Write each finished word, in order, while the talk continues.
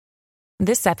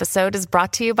This episode is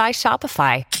brought to you by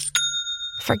Shopify.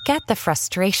 Forget the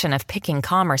frustration of picking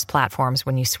commerce platforms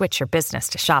when you switch your business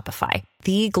to Shopify,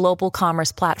 the global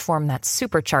commerce platform that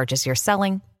supercharges your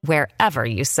selling wherever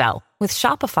you sell. With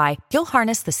Shopify, you'll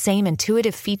harness the same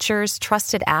intuitive features,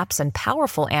 trusted apps, and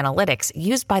powerful analytics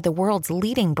used by the world's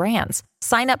leading brands.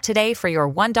 Sign up today for your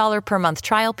 $1 per month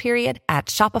trial period at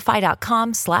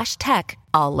shopify.com/tech,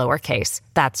 all lowercase.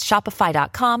 That's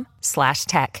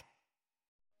shopify.com/tech.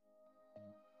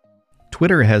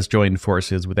 Twitter has joined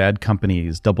forces with ad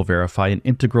companies DoubleVerify and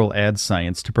Integral Ad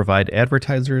Science to provide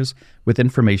advertisers with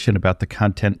information about the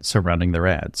content surrounding their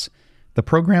ads. The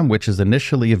program, which is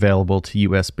initially available to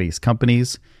US-based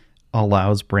companies,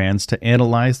 allows brands to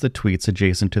analyze the tweets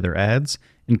adjacent to their ads,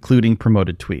 including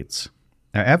promoted tweets.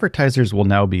 Now, advertisers will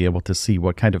now be able to see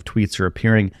what kind of tweets are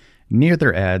appearing near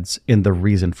their ads and the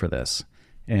reason for this.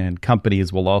 And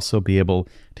companies will also be able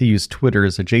to use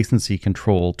Twitter's adjacency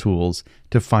control tools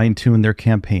to fine-tune their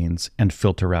campaigns and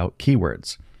filter out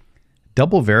keywords.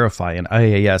 DoubleVerify and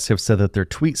IAS have said that their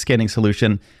tweet scanning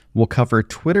solution will cover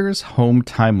Twitter's home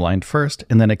timeline first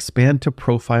and then expand to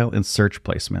profile and search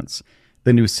placements.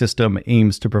 The new system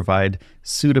aims to provide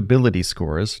suitability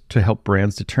scores to help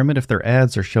brands determine if their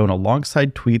ads are shown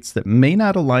alongside tweets that may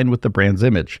not align with the brand's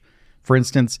image. For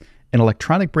instance, an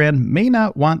electronic brand may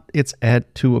not want its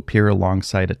ad to appear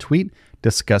alongside a tweet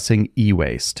discussing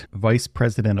e-waste. Vice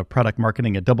President of Product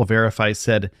Marketing at DoubleVerify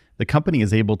said the company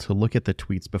is able to look at the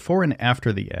tweets before and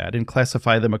after the ad and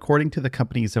classify them according to the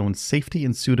company's own safety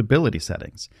and suitability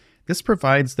settings. This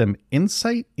provides them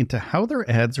insight into how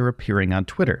their ads are appearing on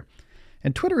Twitter.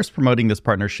 And Twitter is promoting this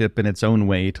partnership in its own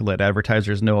way to let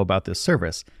advertisers know about this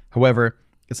service. However,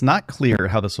 it's not clear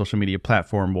how the social media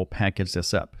platform will package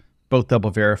this up. Both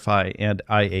DoubleVerify and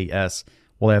IAS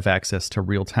will have access to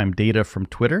real-time data from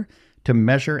Twitter to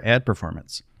measure ad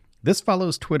performance. This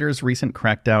follows Twitter's recent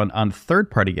crackdown on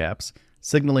third-party apps,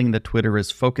 signaling that Twitter is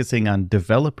focusing on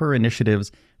developer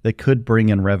initiatives that could bring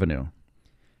in revenue.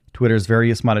 Twitter's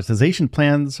various monetization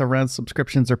plans around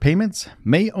subscriptions or payments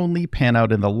may only pan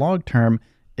out in the long term,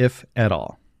 if at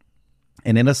all.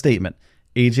 And in a statement,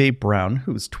 AJ Brown,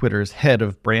 who's Twitter's head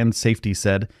of brand safety,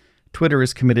 said, Twitter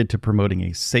is committed to promoting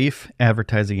a safe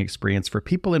advertising experience for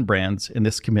people and brands, and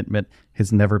this commitment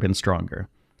has never been stronger.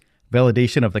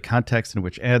 Validation of the context in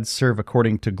which ads serve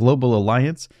according to Global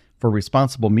Alliance for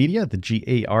Responsible Media, the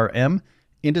GARM,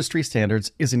 industry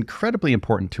standards is incredibly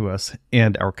important to us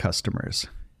and our customers.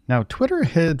 Now, Twitter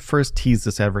had first teased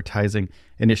this advertising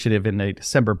initiative in a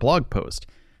December blog post,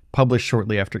 published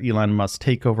shortly after Elon Musk's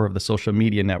takeover of the social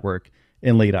media network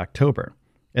in late October.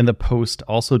 And the post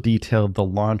also detailed the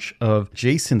launch of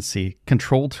adjacency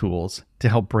control tools to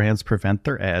help brands prevent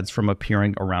their ads from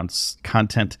appearing around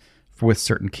content with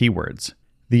certain keywords.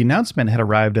 The announcement had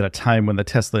arrived at a time when the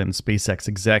Tesla and SpaceX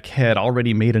exec had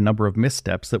already made a number of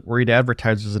missteps that worried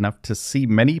advertisers enough to see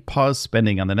many pause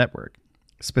spending on the network.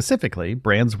 Specifically,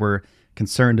 brands were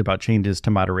concerned about changes to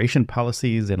moderation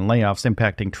policies and layoffs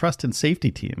impacting trust and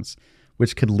safety teams,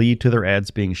 which could lead to their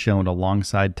ads being shown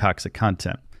alongside toxic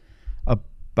content.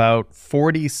 About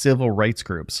 40 civil rights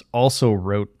groups also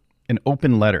wrote an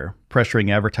open letter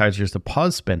pressuring advertisers to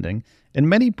pause spending, and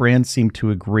many brands seemed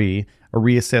to agree a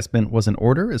reassessment was in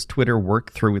order as Twitter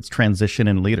worked through its transition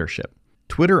in leadership.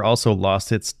 Twitter also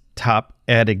lost its top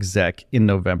ad exec in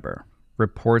November.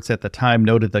 Reports at the time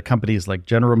noted that companies like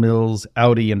General Mills,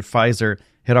 Audi, and Pfizer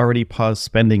had already paused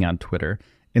spending on Twitter,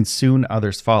 and soon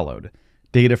others followed.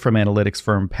 Data from analytics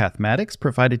firm Pathmatics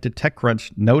provided to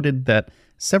TechCrunch noted that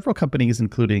several companies,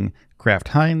 including Kraft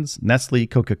Heinz, Nestle,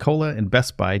 Coca-Cola, and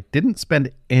Best Buy, didn't spend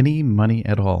any money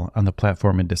at all on the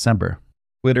platform in December.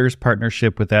 Twitter's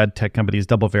partnership with ad tech companies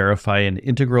DoubleVerify and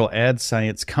Integral Ad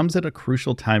Science comes at a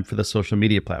crucial time for the social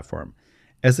media platform.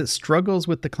 As it struggles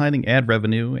with declining ad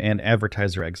revenue and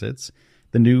advertiser exits,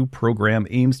 the new program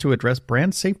aims to address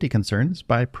brand safety concerns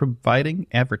by providing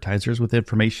advertisers with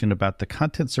information about the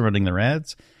content surrounding their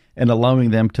ads and allowing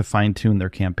them to fine-tune their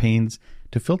campaigns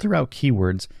to filter out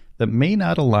keywords that may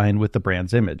not align with the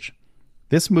brand's image.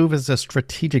 This move is a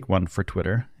strategic one for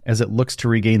Twitter, as it looks to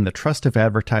regain the trust of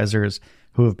advertisers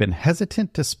who have been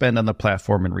hesitant to spend on the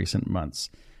platform in recent months.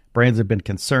 Brands have been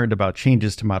concerned about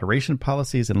changes to moderation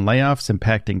policies and layoffs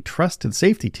impacting trust and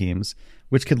safety teams,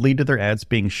 which could lead to their ads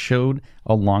being showed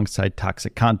alongside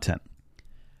toxic content.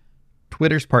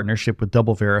 Twitter's partnership with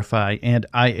DoubleVerify and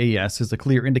IAS is a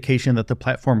clear indication that the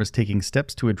platform is taking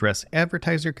steps to address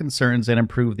advertiser concerns and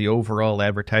improve the overall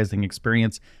advertising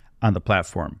experience on the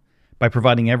platform. By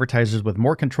providing advertisers with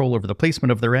more control over the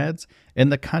placement of their ads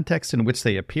and the context in which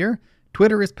they appear,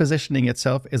 Twitter is positioning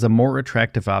itself as a more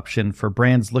attractive option for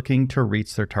brands looking to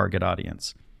reach their target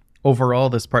audience. Overall,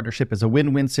 this partnership is a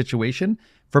win-win situation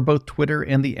for both Twitter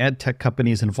and the ad tech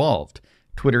companies involved.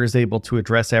 Twitter is able to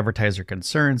address advertiser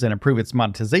concerns and improve its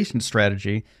monetization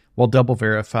strategy, while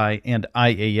DoubleVerify and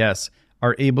IAS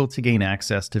are able to gain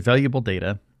access to valuable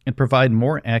data and provide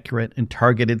more accurate and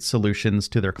targeted solutions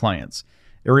to their clients.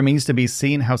 It remains to be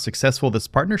seen how successful this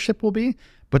partnership will be,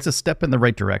 but it's a step in the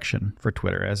right direction for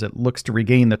Twitter as it looks to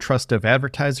regain the trust of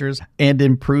advertisers and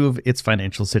improve its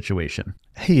financial situation.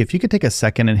 Hey, if you could take a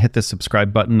second and hit the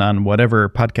subscribe button on whatever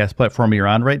podcast platform you're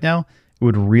on right now, it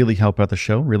would really help out the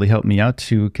show, really help me out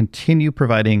to continue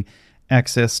providing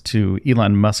access to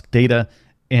Elon Musk data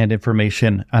and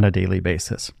information on a daily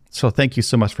basis. So thank you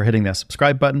so much for hitting that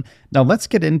subscribe button. Now let's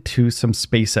get into some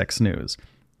SpaceX news,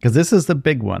 because this is the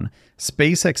big one.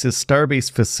 SpaceX's Starbase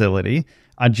facility,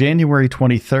 on January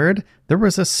 23rd, there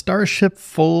was a Starship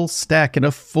full stack, and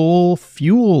a full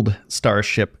fueled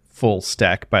Starship full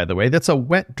stack, by the way. That's a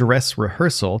wet dress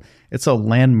rehearsal. It's a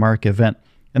landmark event.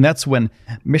 And that's when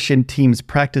mission teams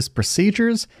practice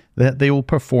procedures that they will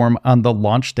perform on the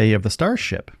launch day of the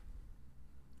Starship.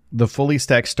 The fully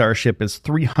stacked Starship is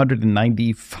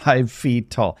 395 feet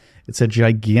tall. It's a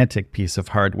gigantic piece of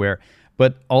hardware,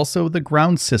 but also the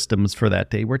ground systems for that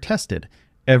day were tested.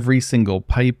 Every single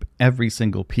pipe, every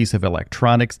single piece of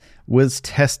electronics was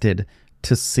tested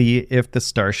to see if the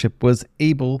Starship was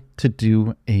able to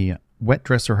do a wet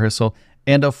dress rehearsal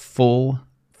and a full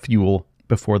fuel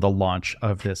before the launch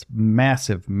of this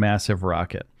massive, massive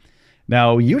rocket.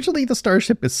 Now, usually the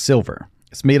Starship is silver.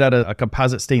 It's made out of a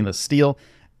composite stainless steel.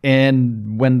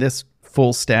 And when this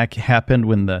full stack happened,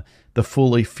 when the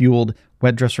fully fueled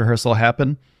wet dress rehearsal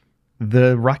happened,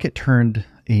 the rocket turned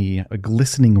a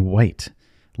glistening white.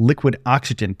 Liquid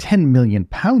oxygen, 10 million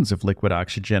pounds of liquid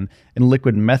oxygen and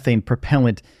liquid methane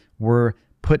propellant were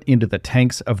put into the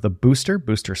tanks of the Booster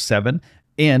 7,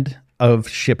 and of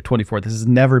Ship 24. This has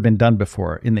never been done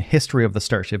before in the history of the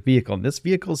Starship vehicle. And this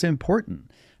vehicle is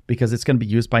important because it's going to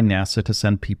be used by NASA to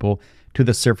send people to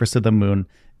the surface of the moon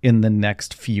in the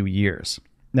next few years.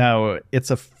 Now,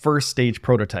 it's a first stage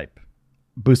prototype,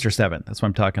 Booster 7, that's what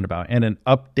I'm talking about, and an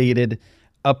updated,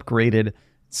 upgraded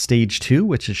Stage 2,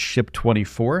 which is Ship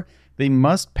 24. They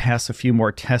must pass a few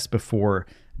more tests before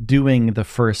doing the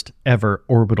first ever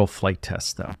orbital flight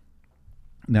test, though.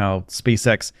 Now,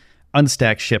 SpaceX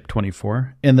unstacked Ship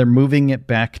 24, and they're moving it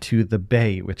back to the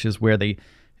bay, which is where they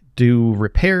do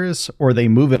repairs, or they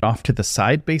move it off to the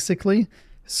side, basically,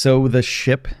 so the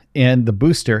ship and the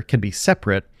booster can be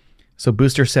separate, so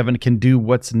Booster 7 can do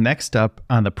what's next up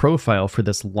on the profile for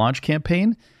this launch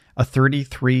campaign, a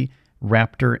 33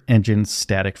 Raptor engine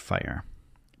static fire.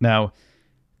 Now,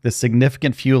 the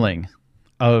significant fueling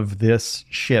of this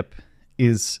ship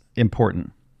is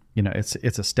important. You know, it's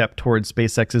a step towards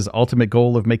SpaceX's ultimate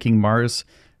goal of making Mars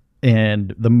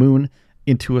and the moon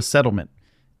into a settlement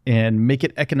and make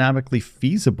it economically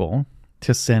feasible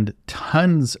to send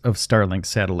tons of Starlink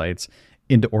satellites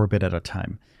into orbit at a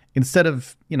time. Instead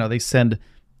of, they send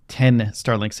 10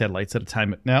 Starlink satellites at a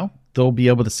time now, they'll be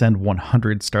able to send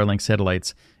 100 Starlink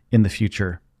satellites in the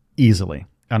future easily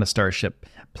on a Starship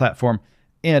platform.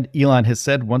 And Elon has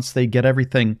said once they get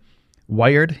everything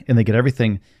wired and they get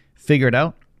everything figured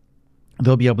out,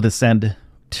 they'll be able to send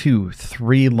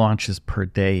 2-3 launches per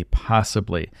day,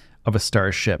 possibly, of a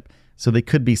Starship. So they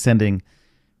could be sending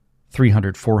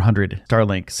 300, 400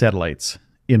 Starlink satellites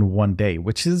in one day,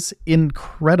 which is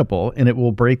incredible. And it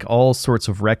will break all sorts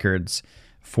of records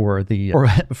for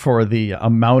the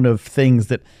amount of things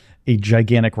that a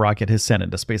gigantic rocket has sent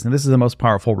into space. And this is the most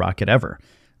powerful rocket ever.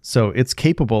 So it's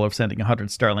capable of sending 100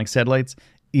 Starlink satellites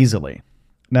easily.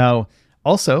 Now,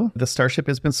 also, the Starship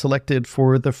has been selected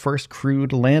for the first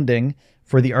crewed landing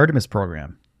for the Artemis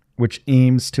program, which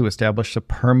aims to establish a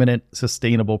permanent,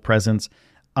 sustainable presence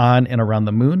on and around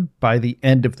the moon by the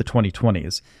end of the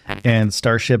 2020s. And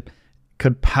Starship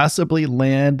could possibly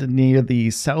land near the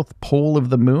south pole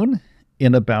of the moon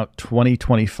in about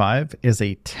 2025 as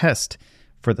a test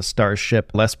for the Starship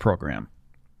LES program.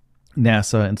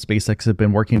 NASA and SpaceX have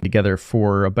been working together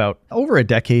for about over a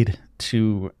decade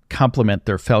to complement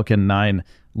their Falcon 9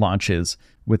 launches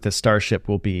with the Starship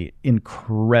will be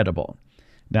incredible.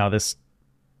 Now, this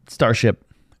Starship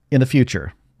in the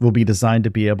future will be designed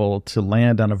to be able to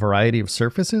land on a variety of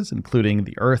surfaces, including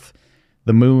the Earth,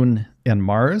 the Moon, and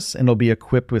Mars, and it'll be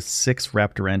equipped with 6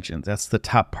 Raptor engines. That's the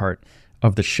top part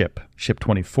of the ship, Ship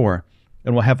 24,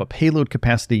 and will have a payload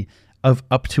capacity of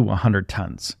up to 100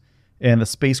 tons. And the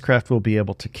spacecraft will be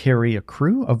able to carry a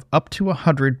crew of up to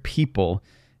 100 people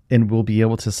and will be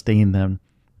able to sustain them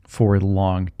for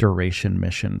long duration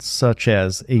missions, such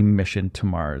as a mission to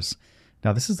Mars.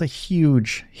 Now, this is a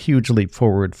huge, huge leap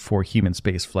forward for human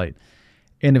spaceflight.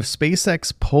 And if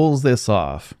SpaceX pulls this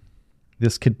off,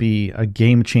 this could be a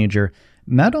game changer,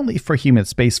 not only for human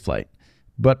spaceflight,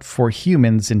 but for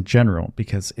humans in general.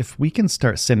 Because if we can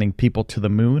start sending people to the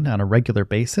moon on a regular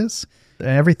basis,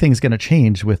 everything's going to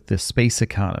change with the space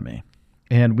economy.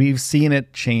 And we've seen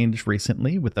it change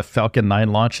recently with the Falcon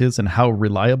 9 launches and how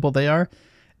reliable they are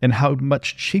and how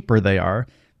much cheaper they are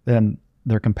than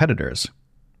their competitors.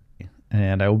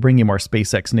 And I will bring you more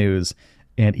SpaceX news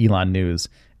and Elon news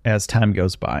as time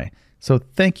goes by. So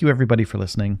thank you everybody for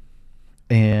listening,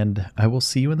 and I will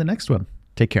see you in the next one.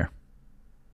 Take care.